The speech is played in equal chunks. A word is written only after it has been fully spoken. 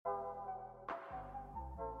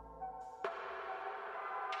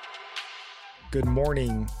Good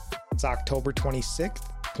morning. It's October 26th,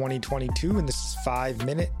 2022, and this is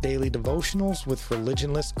 5-minute daily devotionals with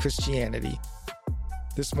religionless Christianity.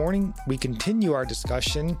 This morning, we continue our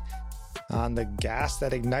discussion on the gas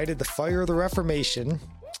that ignited the fire of the Reformation,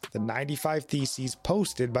 the 95 Theses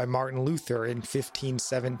posted by Martin Luther in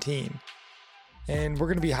 1517. And we're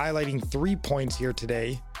going to be highlighting 3 points here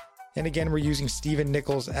today. And again, we're using Stephen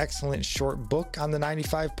Nichols' excellent short book on the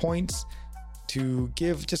 95 points to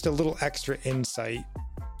give just a little extra insight.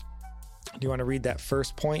 Do you want to read that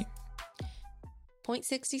first point? Point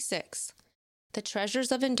 66. The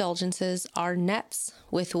treasures of indulgences are nets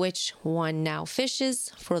with which one now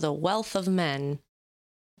fishes for the wealth of men.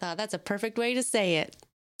 That's a perfect way to say it.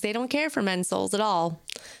 They don't care for men's souls at all.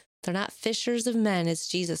 They're not fishers of men as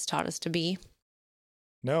Jesus taught us to be.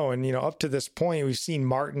 No, and up to this point, we've seen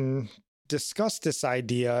Martin discuss this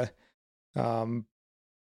idea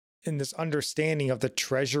in this understanding of the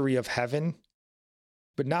treasury of heaven.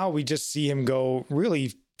 But now we just see him go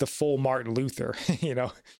really the full Martin Luther.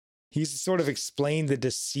 He's sort of explained the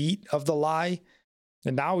deceit of the lie.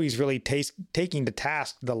 And now he's really taking to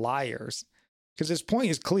task the liars. Because his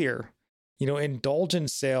point is clear.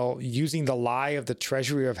 Indulgence sale using the lie of the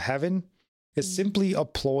treasury of heaven is simply a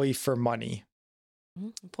ploy for money.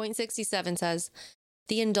 Point 67 says,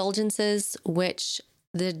 the indulgences which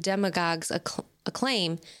the demagogues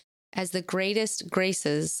acclaim as the greatest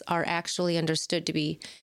graces are actually understood to be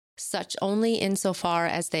such only insofar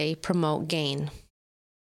as they promote gain.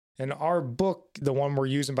 In our book, the one we're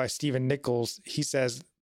using by Stephen Nichols, he says,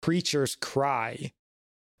 preachers cry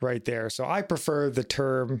right there. So I prefer the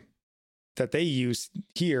term that they use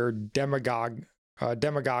here, demagogues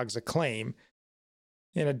acclaim.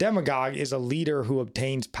 And a demagogue is a leader who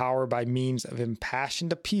obtains power by means of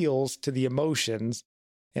impassioned appeals to the emotions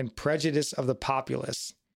and prejudice of the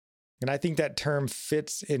populace. And I think that term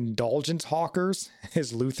fits indulgence hawkers,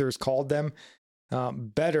 as Luther's called them,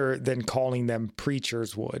 better than calling them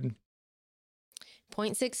preachers would.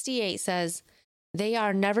 Point 68 says, they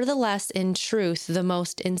are nevertheless in truth the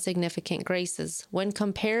most insignificant graces when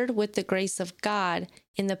compared with the grace of God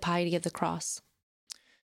in the piety of the cross.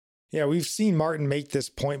 Yeah, we've seen Martin make this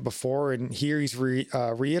point before, and here he's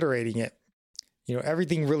reiterating it.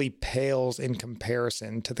 Everything really pales in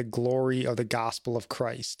comparison to the glory of the gospel of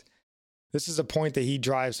Christ. This is a point that he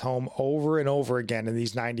drives home over and over again in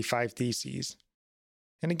these 95 Theses.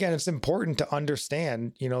 And again, it's important to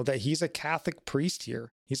understand, that he's a Catholic priest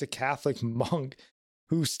here. He's a Catholic monk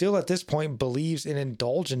who still at this point believes in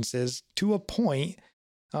indulgences to a point,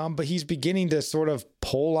 but he's beginning to sort of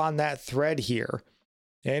pull on that thread here.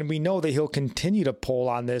 And we know that he'll continue to pull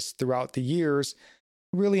on this throughout the years,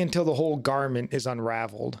 really until the whole garment is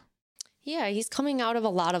unraveled. Yeah, he's coming out of a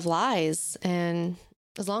lot of lies. And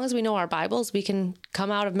as long as we know our Bibles, we can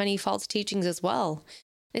come out of many false teachings as well.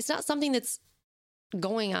 It's not something that's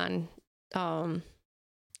going on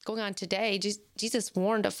today. Jesus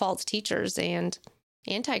warned of false teachers and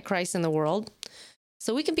antichrists in the world.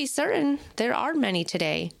 So we can be certain there are many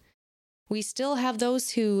today. We still have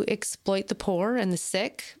those who exploit the poor and the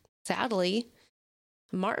sick, sadly.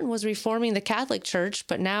 Martin was reforming the Catholic Church,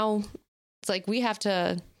 but now it's like we have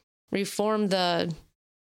to reform the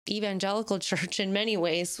evangelical church in many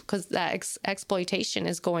ways because that exploitation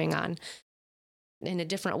is going on in a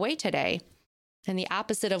different way today. And the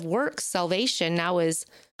opposite of works salvation now is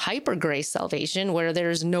hyper grace salvation, where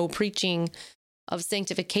there's no preaching of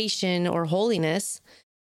sanctification or holiness.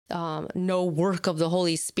 No work of the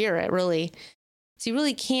Holy Spirit, really. So you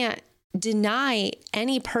really can't deny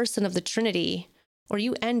any person of the Trinity, or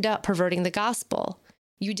you end up perverting the gospel.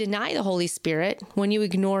 You deny the Holy Spirit when you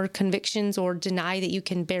ignore convictions or deny that you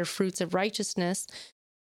can bear fruits of righteousness,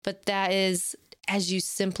 but that is as you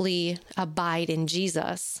simply abide in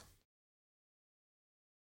Jesus.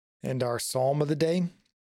 And our psalm of the day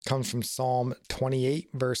comes from Psalm 28,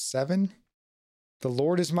 verse 7. The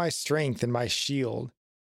Lord is my strength and my shield.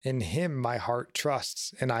 In him my heart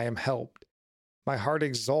trusts, and I am helped. My heart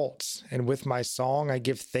exults, and with my song I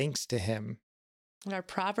give thanks to him. And our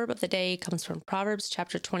proverb of the day comes from Proverbs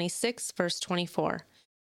chapter 26, verse 24.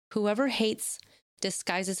 Whoever hates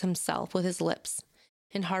disguises himself with his lips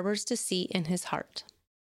and harbors deceit in his heart.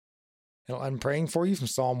 And I'm praying for you from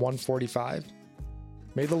Psalm 145.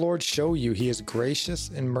 May the Lord show you he is gracious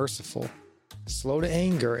and merciful, slow to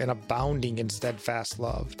anger and abounding in steadfast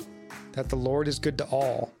love, that the Lord is good to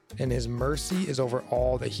all, and his mercy is over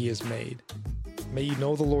all that he has made. May you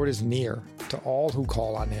know the Lord is near to all who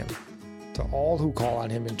call on him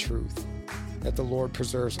in truth, that the Lord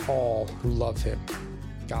preserves all who love him.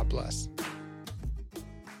 God bless.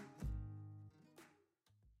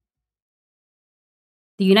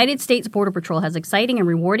 The United States Border Patrol has exciting and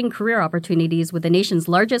rewarding career opportunities with the nation's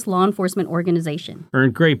largest law enforcement organization.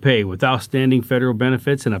 Earn great pay with outstanding federal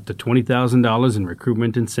benefits and up to $20,000 in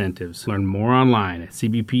recruitment incentives. Learn more online at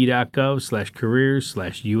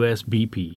cbp.gov/careers/USBP.